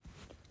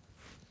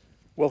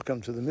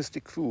Welcome to the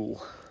Mystic Fool.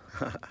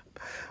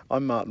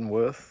 I'm Martin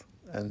Worth,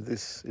 and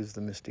this is the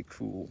Mystic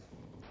Fool.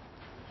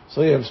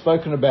 So I've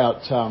spoken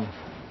about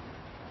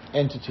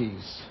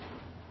entities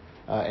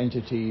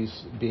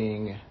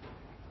being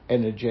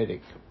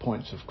energetic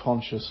points of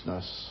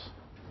consciousness.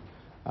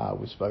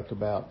 We spoke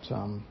about,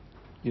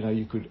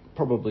 you could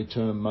probably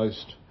term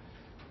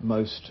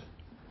most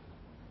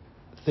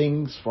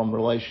things from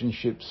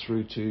relationships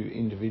through to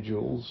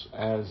individuals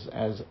as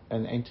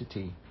an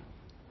entity.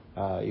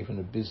 Even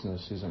a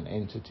business is an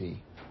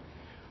entity.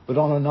 But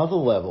on another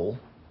level,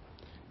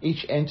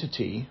 each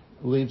entity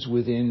lives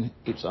within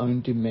its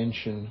own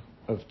dimension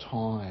of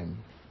time.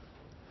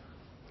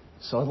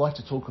 So I'd like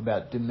to talk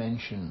about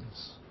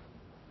dimensions.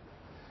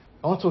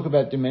 I want to talk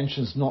about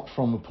dimensions not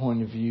from a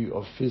point of view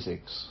of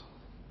physics.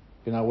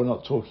 We're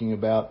not talking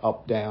about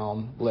up,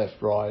 down,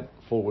 left, right,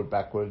 forward,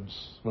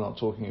 backwards. We're not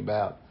talking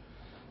about,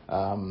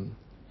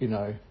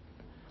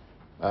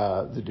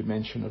 the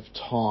dimension of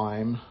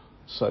time,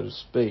 so to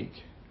speak.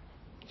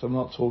 So I'm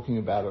not talking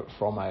about it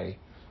from a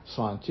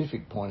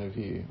scientific point of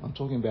view. I'm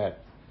talking about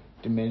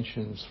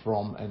dimensions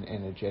from an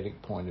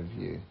energetic point of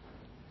view.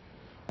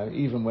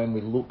 Even when we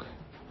look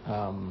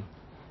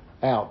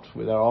out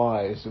with our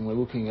eyes and we're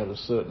looking at a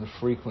certain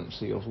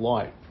frequency of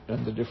light,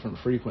 and the different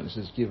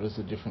frequencies give us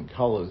the different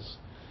colours,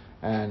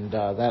 and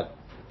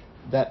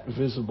that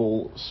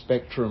visible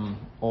spectrum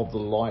of the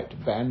light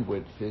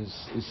bandwidth is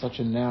such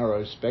a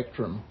narrow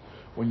spectrum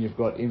when you've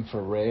got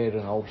infrared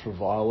and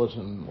ultraviolet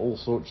and all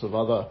sorts of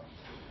other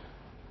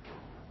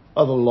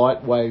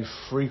light wave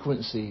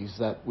frequencies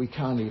that we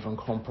can't even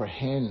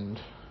comprehend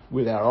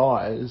with our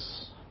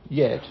eyes,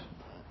 yet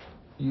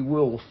you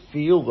will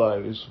feel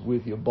those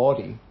with your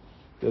body.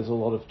 There's a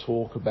lot of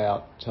talk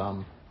about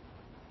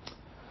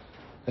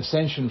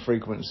ascension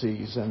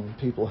frequencies and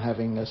people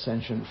having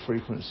ascension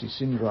frequency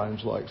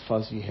syndromes like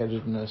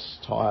fuzzy-headedness,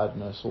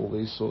 tiredness, all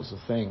these sorts of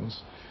things.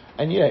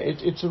 And yeah,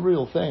 it's a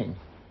real thing.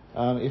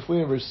 If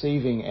we're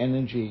receiving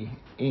energy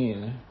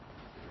in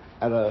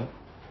at a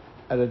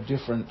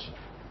different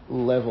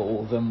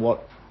level than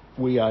what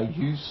we are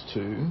used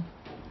to,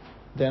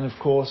 then of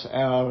course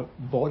our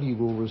body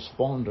will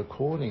respond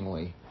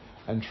accordingly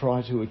and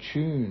try to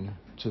attune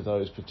to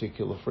those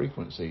particular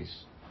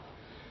frequencies.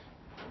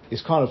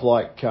 It's kind of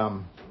like,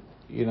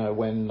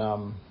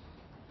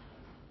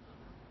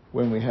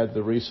 when we had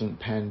the recent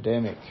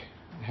pandemic,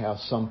 how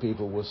some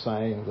people were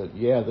saying that,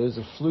 there's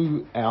a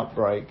flu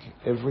outbreak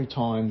every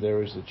time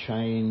there is a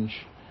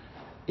change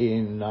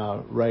in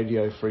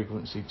radio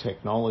frequency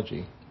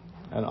technology.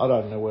 And I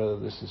don't know whether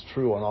this is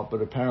true or not,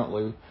 but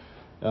apparently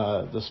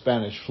the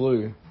Spanish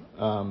flu,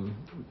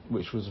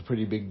 which was a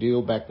pretty big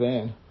deal back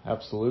then,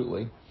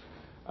 absolutely,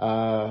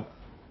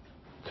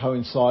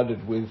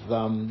 coincided with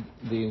the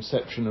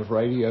inception of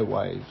radio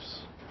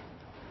waves.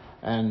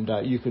 And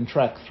you can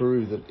track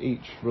through that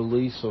each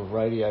release of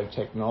radio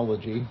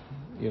technology,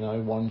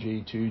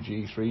 1G,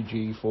 2G,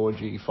 3G,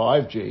 4G,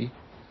 5G,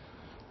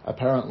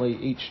 apparently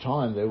each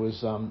time there was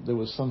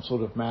some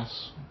sort of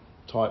mass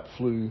type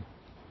flu,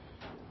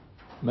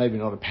 maybe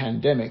not a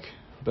pandemic,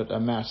 but a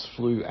mass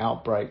flu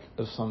outbreak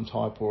of some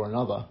type or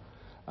another.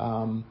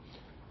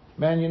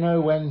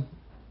 When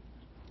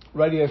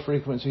radio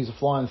frequencies are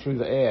flying through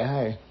the air,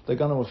 hey, they're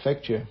going to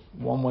affect you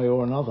one way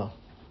or another,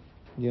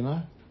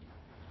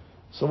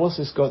 So what's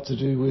this got to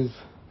do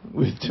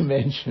with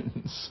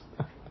dimensions?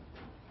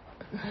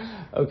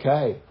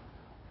 Okay.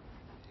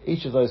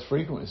 Each of those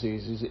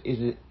frequencies is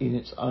in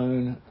its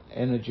own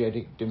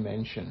energetic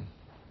dimension.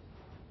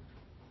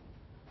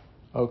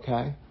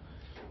 Okay?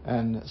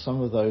 And some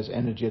of those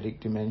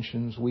energetic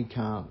dimensions we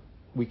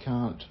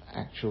can't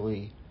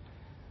actually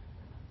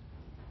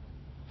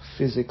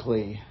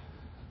physically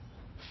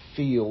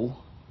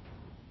feel,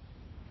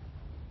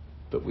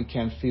 but we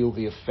can feel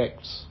the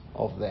effects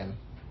of them.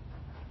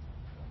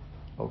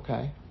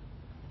 Okay?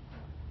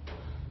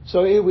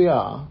 So here we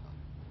are,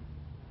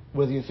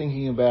 whether you're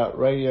thinking about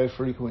radio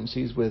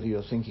frequencies, whether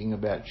you're thinking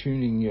about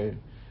tuning your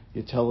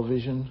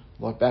television,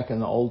 like back in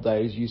the old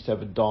days, you used to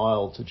have a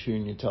dial to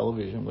tune your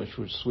television, which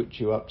would switch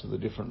you up to the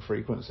different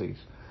frequencies.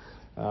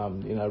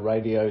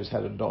 Radios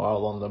had a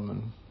dial on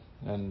them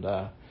and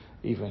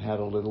even had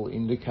a little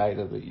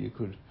indicator that you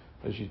could,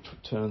 as you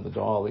turn the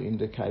dial, the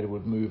indicator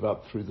would move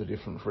up through the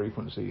different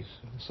frequencies.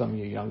 Some of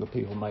you younger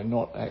people may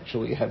not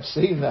actually have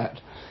seen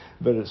that,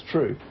 but it's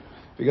true.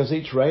 Because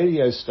each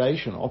radio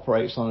station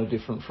operates on a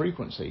different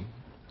frequency.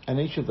 And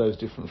each of those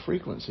different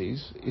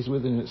frequencies is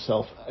within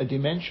itself a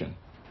dimension.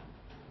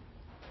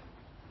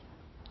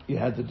 You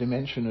had the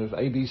dimension of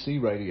ABC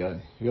radio.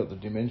 You got the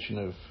dimension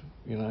of,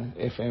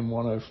 FM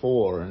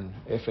 104 and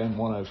FM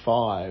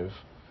 105.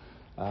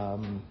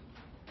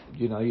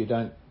 You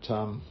don't...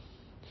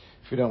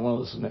 If you don't want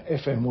to listen to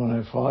FM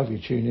 105, you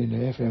tune into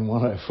FM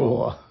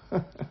 104.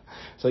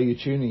 So you're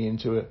tuning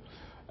into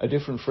a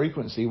different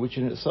frequency, which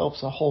in itself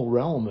is a whole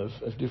realm of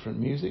different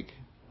music,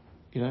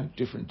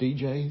 different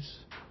DJs.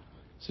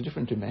 It's a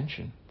different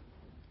dimension.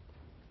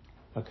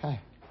 Okay.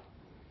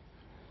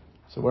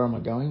 So where am I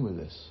going with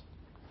this?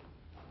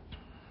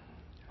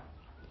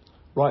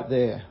 Right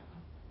there,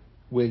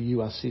 where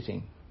you are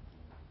sitting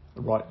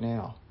right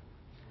now,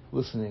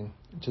 listening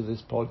to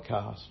this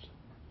podcast.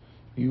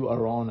 You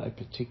are on a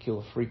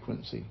particular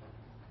frequency.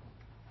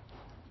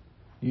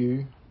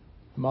 You,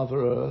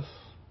 Mother Earth,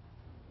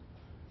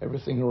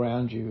 everything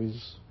around you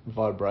is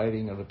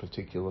vibrating at a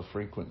particular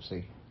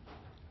frequency.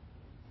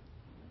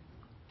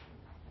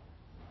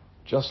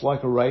 Just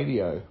like a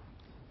radio,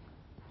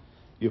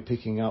 you're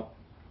picking up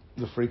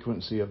the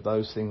frequency of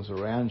those things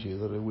around you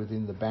that are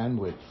within the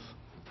bandwidth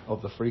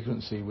of the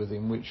frequency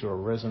within which you're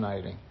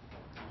resonating.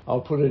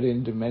 I'll put it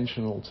in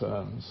dimensional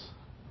terms.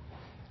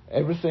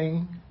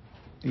 Everything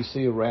you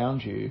see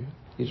around you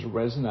is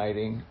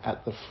resonating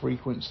at the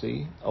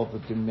frequency of the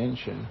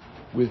dimension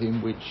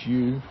within which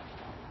you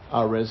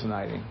are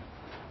resonating.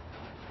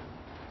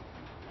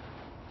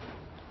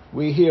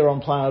 We here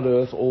on planet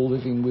Earth all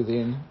living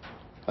within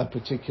a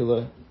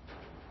particular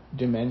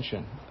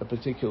dimension, a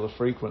particular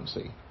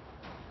frequency.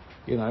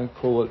 You know,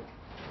 call it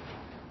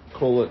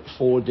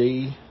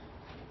 4D,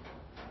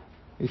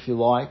 if you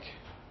like,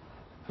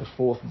 the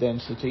fourth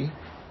density.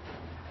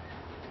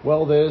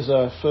 Well, there's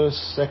a first,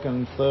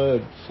 second,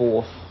 third,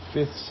 fourth,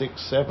 fifth,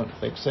 sixth,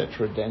 seventh,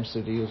 etc.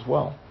 density as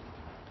well.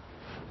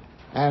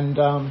 And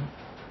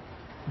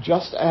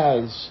just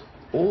as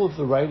all of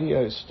the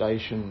radio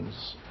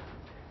stations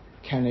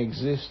can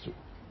exist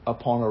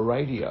upon a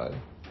radio,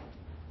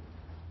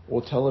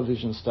 or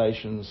television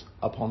stations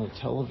upon a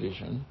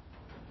television,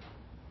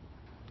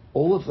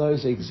 all of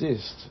those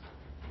exist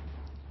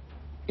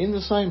in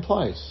the same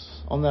place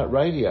on that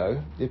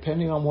radio,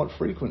 depending on what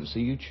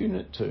frequency you tune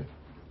it to.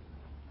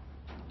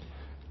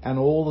 And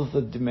all of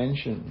the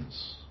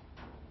dimensions,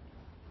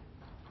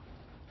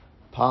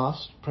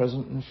 past,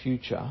 present and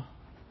future,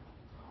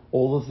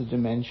 all of the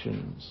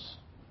dimensions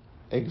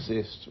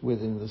exist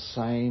within the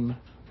same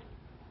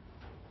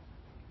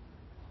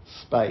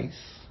space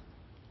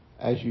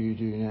as you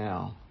do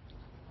now,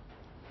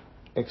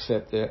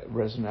 except they're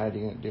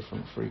resonating at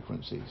different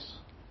frequencies.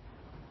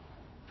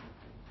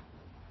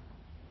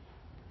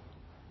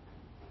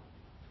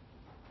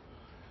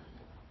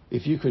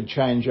 If you could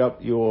change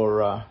up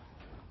your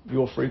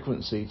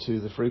frequency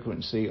to the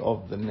frequency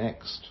of the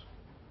next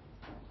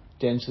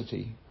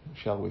density,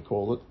 shall we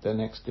call it, the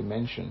next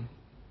dimension,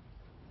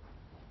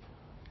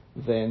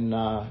 then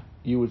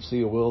you would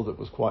see a world that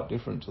was quite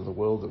different to the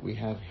world that we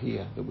have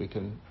here, that we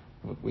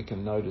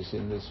can notice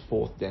in this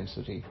fourth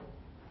density,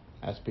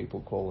 as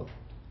people call it.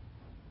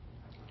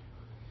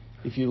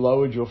 If you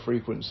lowered your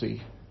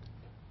frequency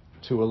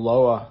to a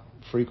lower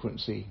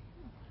frequency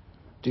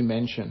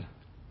dimension,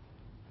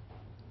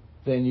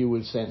 then you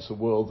would sense a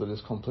world that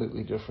is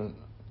completely different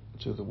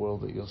to the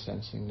world that you're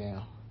sensing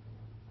now.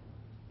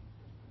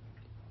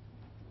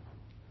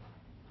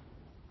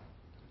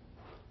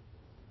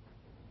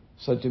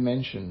 So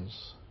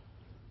dimensions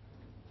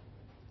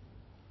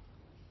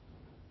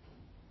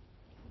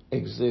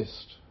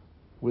exist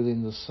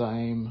within the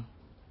same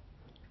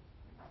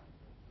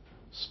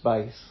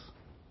space,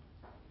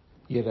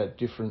 yet at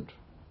different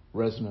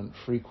resonant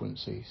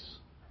frequencies.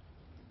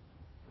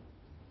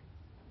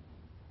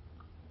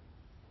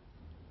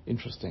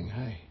 Interesting,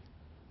 hey?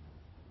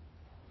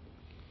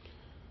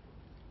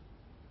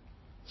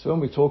 So when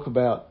we talk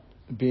about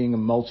being a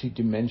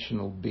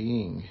multi-dimensional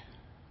being,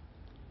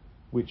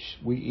 which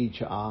we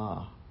each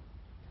are,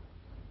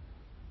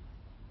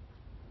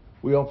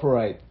 we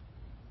operate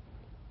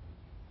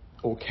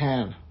or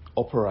can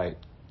operate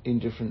in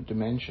different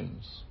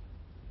dimensions.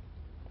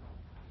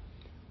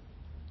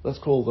 Let's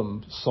call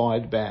them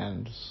side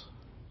bands.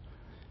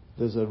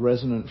 There's a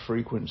resonant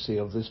frequency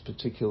of this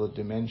particular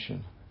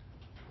dimension.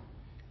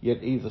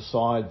 Yet either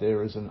side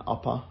there is an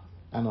upper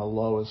and a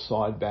lower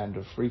sideband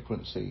of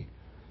frequency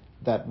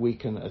that we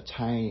can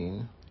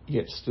attain,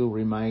 yet still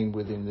remain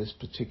within this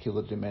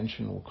particular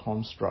dimensional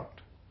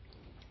construct.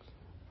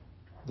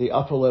 The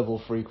upper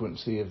level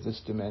frequency of this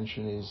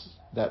dimension is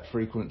that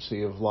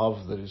frequency of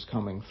love that is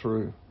coming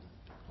through,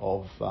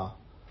 of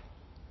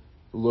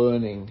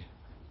learning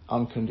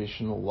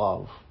unconditional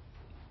love.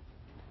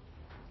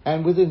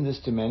 And within this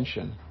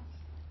dimension,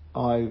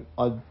 I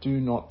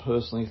do not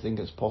personally think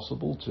it's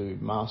possible to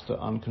master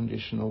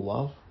unconditional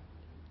love,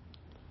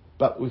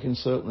 but we can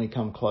certainly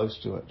come close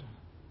to it.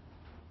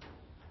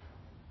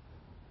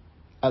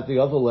 At the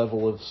other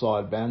level of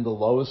sideband, the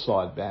lower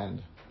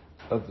sideband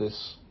of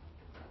this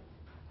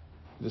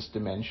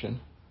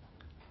dimension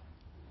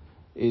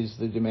is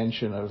the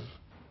dimension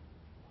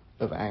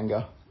of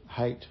anger,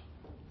 hate.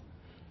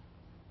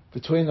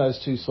 Between those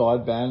two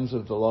sidebands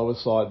of the lower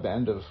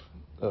sideband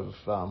of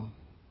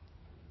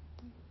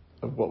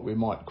what we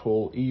might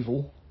call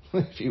evil,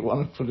 if you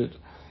want to put it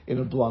in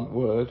a blunt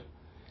word,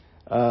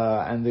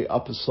 and the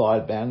upper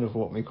sideband of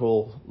what we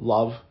call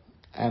love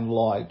and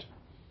light,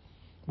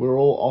 we're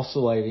all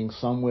oscillating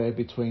somewhere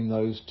between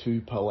those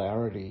two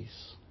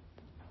polarities.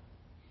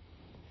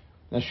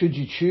 Now, should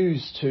you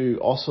choose to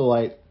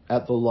oscillate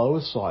at the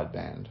lower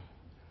sideband,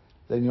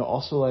 then you're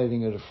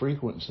oscillating at a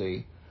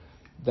frequency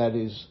that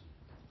is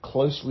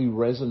closely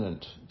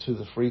resonant to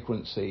the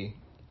frequency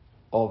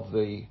of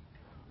the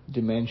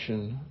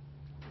dimension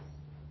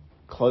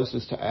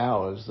closest to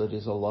ours that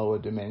is a lower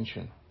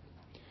dimension.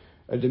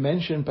 A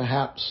dimension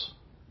perhaps,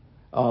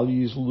 I'll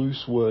use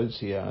loose words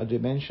here, a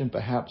dimension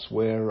perhaps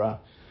where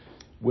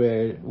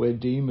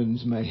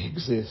demons may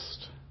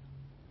exist.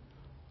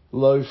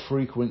 Low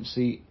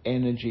frequency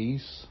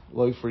energies,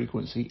 low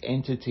frequency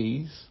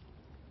entities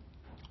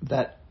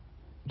that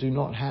do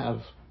not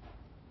have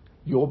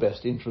your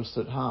best interests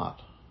at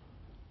heart.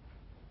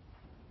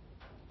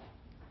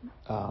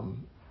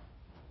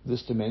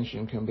 This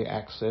dimension can be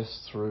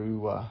accessed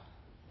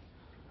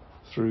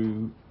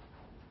through,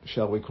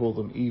 shall we call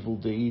them, evil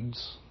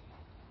deeds.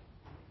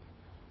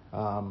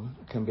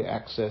 Can be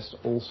accessed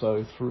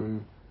also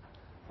through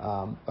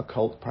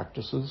occult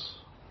practices,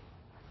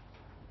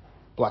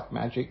 black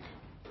magic,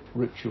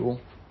 ritual.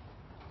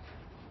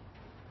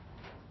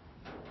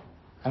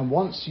 And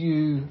once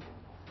you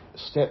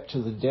step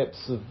to the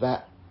depths of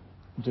that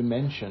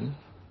dimension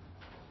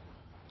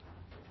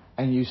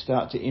and you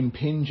start to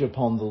impinge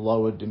upon the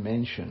lower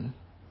dimension,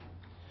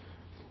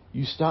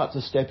 you start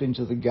to step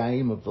into the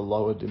game of the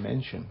lower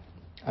dimension.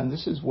 And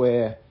this is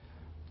where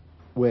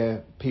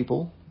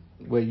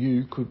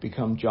you could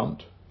become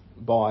jumped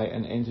by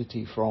an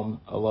entity from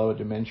a lower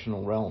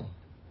dimensional realm.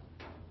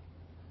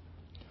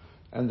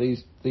 And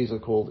these are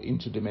called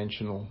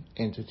interdimensional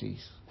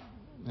entities.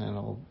 And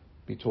I'll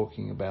be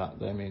talking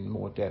about them in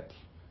more depth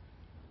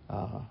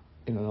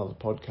in another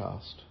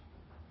podcast.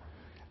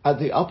 At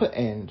the upper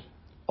end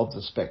of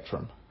the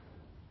spectrum,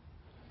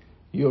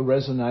 you're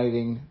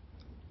resonating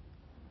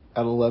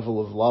at a level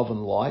of love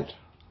and light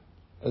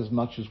as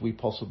much as we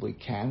possibly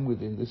can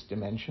within this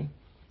dimension,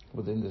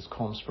 within this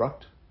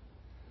construct.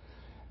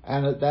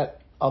 And at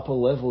that upper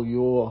level,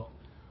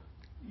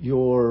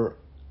 you're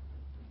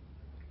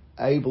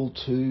able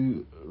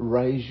to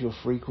raise your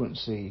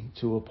frequency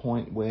to a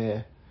point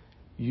where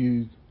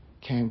you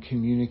can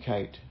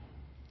communicate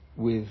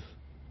with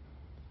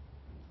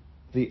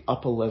the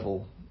upper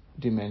level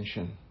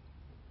dimension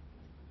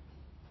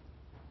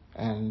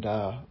and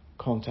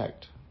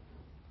contact,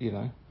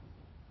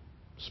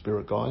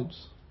 spirit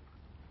guides.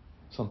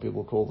 Some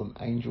people call them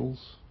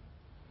angels.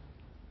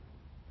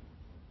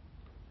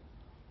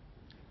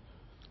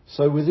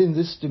 So within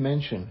this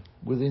dimension,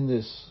 within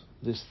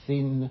this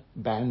thin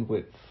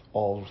bandwidth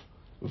of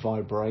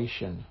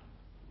vibration,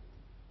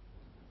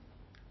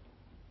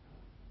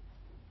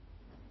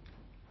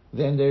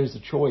 then there's a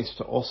choice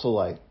to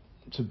oscillate,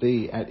 to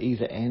be at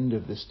either end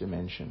of this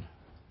dimension,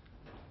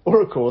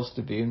 or of course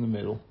to be in the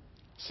middle,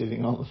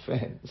 sitting on the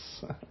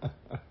fence.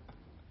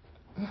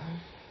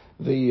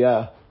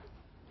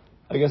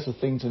 I guess the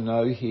thing to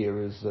know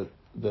here is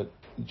that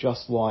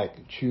just like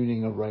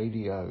tuning a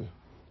radio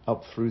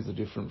up through the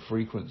different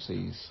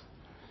frequencies,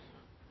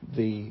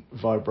 the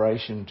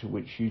vibration to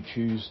which you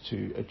choose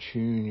to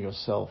attune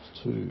yourself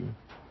to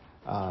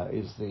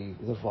is the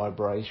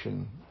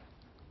vibration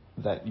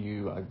that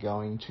you are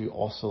going to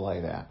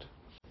oscillate at.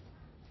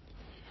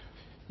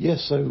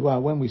 Yes, so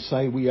when we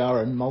say we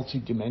are a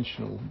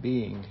multidimensional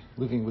being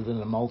living within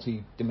a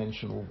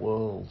multidimensional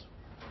world,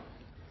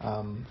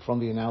 from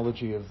the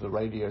analogy of the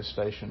radio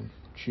station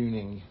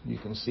tuning, you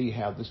can see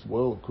how this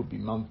world could be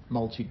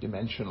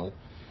multidimensional.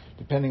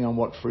 Depending on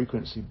what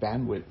frequency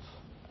bandwidth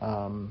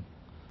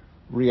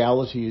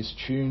reality is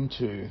tuned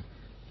to,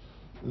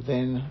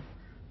 then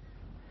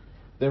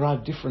there are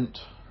different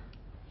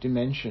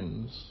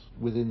dimensions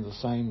within the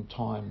same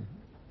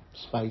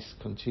time-space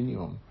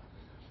continuum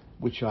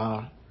which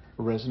are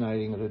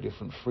resonating at a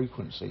different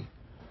frequency.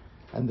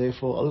 And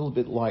therefore, a little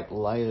bit like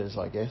layers,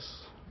 I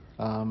guess,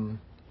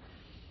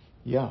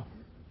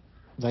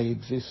 they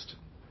exist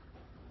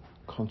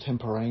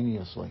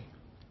contemporaneously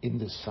in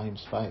this same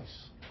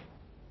space.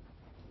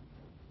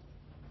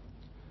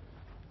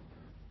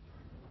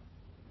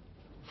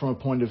 From a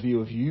point of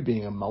view of you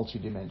being a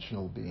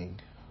multidimensional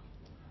being,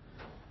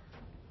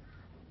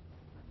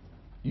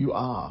 you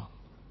are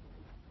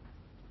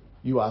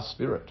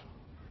spirit,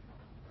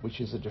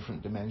 which is a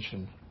different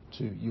dimension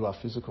to you are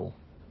physical,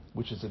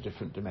 which is a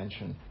different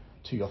dimension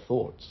to your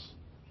thoughts,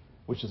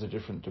 which is a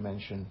different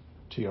dimension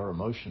to your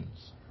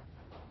emotions.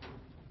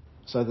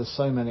 So there's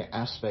so many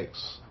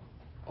aspects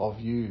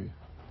of you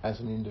as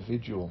an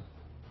individual,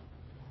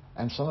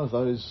 and some of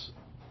those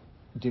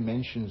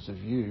dimensions of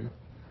you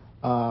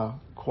are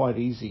quite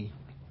easy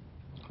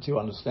to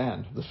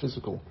understand. The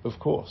physical, of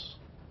course,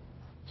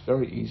 it's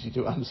very easy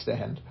to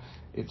understand.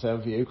 It's our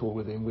vehicle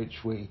within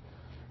which we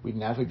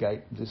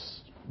navigate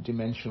this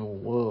dimensional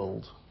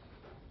world.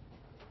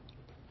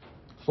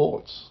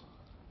 Thoughts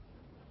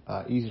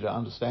are easy to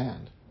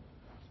understand,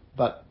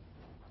 but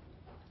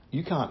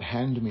you can't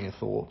hand me a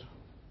thought,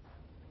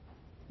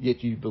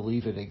 yet you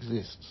believe it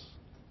exists.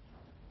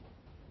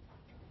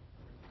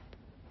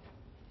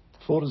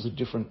 Thought is a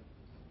different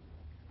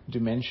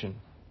dimension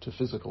to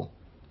physical.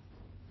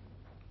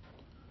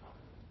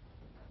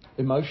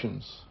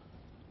 Emotions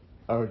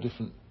are a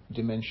different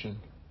dimension,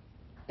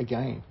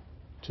 again,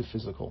 to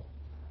physical.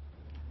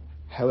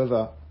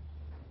 However,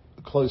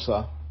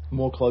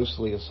 more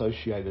closely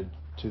associated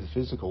to the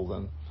physical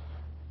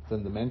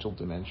than the mental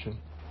dimension,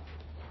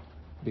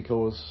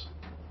 because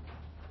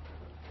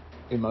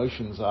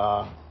emotions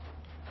are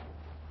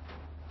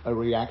a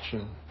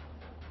reaction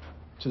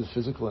to the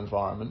physical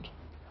environment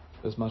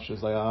as much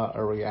as they are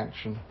a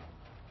reaction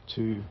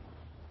to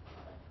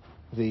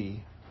the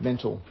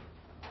mental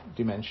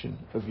dimension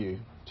of you,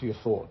 to your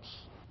thoughts.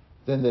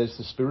 Then there's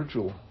the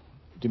spiritual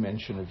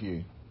dimension of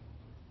you,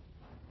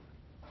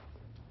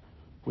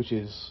 which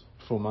is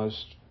for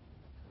most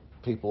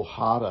people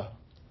harder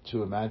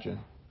to imagine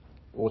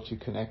or to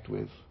connect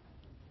with.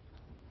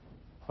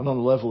 And on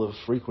a level of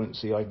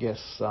frequency, I guess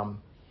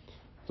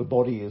the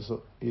body is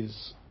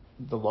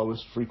the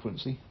lowest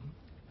frequency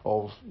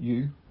of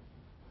you,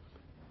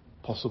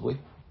 possibly,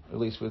 at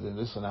least within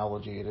this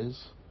analogy it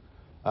is.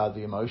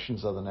 The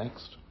emotions are the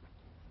next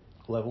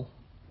level.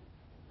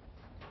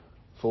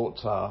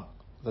 Thoughts are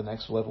the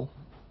next level,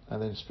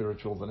 and then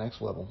spiritual the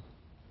next level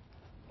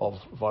of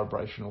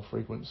vibrational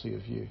frequency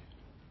of you.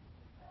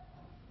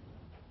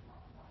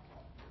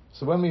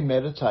 So when we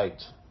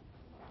meditate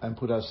and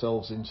put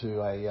ourselves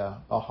into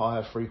a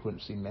higher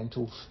frequency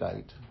mental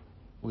state,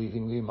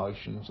 leaving the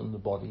emotions and the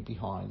body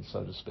behind,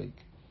 so to speak,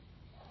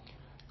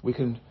 we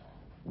can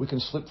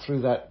slip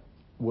through that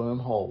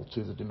wormhole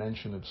to the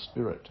dimension of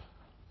spirit.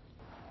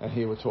 And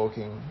here we're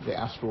talking the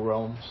astral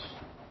realms,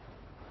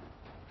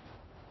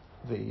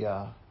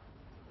 the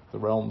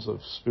realms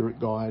of spirit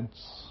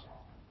guides,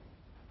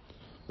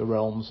 the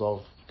realms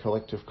of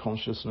collective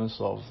consciousness,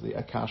 of the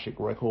Akashic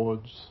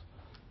records,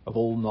 of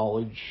all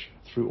knowledge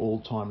through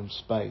all time and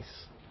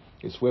space.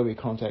 It's where we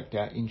contact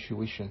our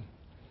intuition.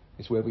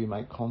 It's where we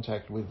make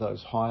contact with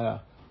those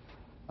higher,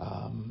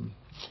 for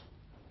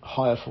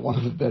want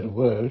of a better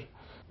word,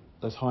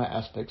 those higher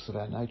aspects of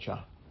our nature.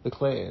 The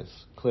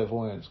clairs,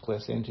 clairvoyance,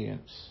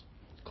 clairsentience,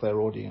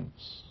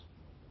 clairaudience,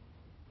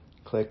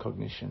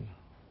 claircognition.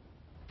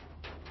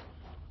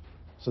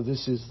 So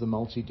this is the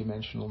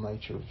multi-dimensional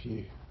nature of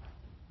you.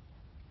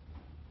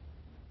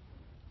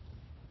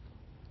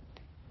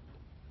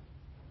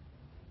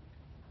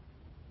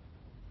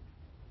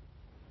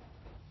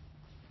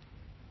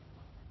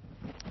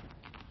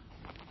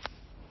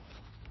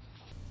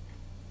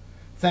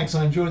 Thanks,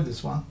 I enjoyed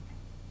this one.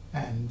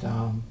 And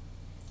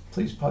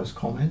please post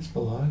comments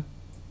below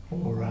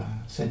or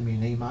send me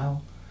an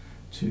email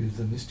to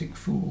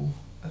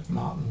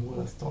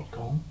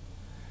themysticfool@martinworth.com.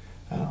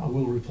 I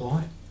will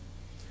reply.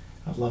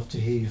 I'd love to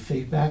hear your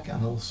feedback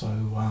and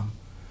also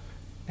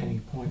any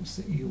points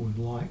that you would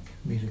like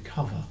me to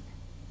cover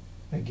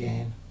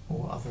again,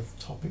 or other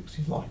topics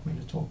you'd like me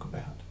to talk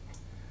about.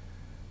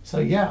 So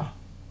yeah,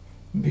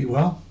 be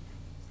well,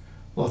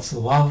 lots of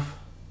love.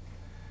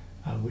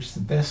 I wish the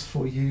best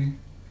for you,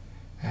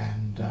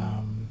 and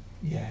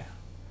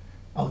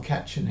I'll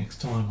catch you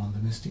next time on The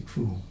Mystic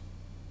Fool.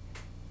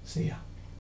 See ya.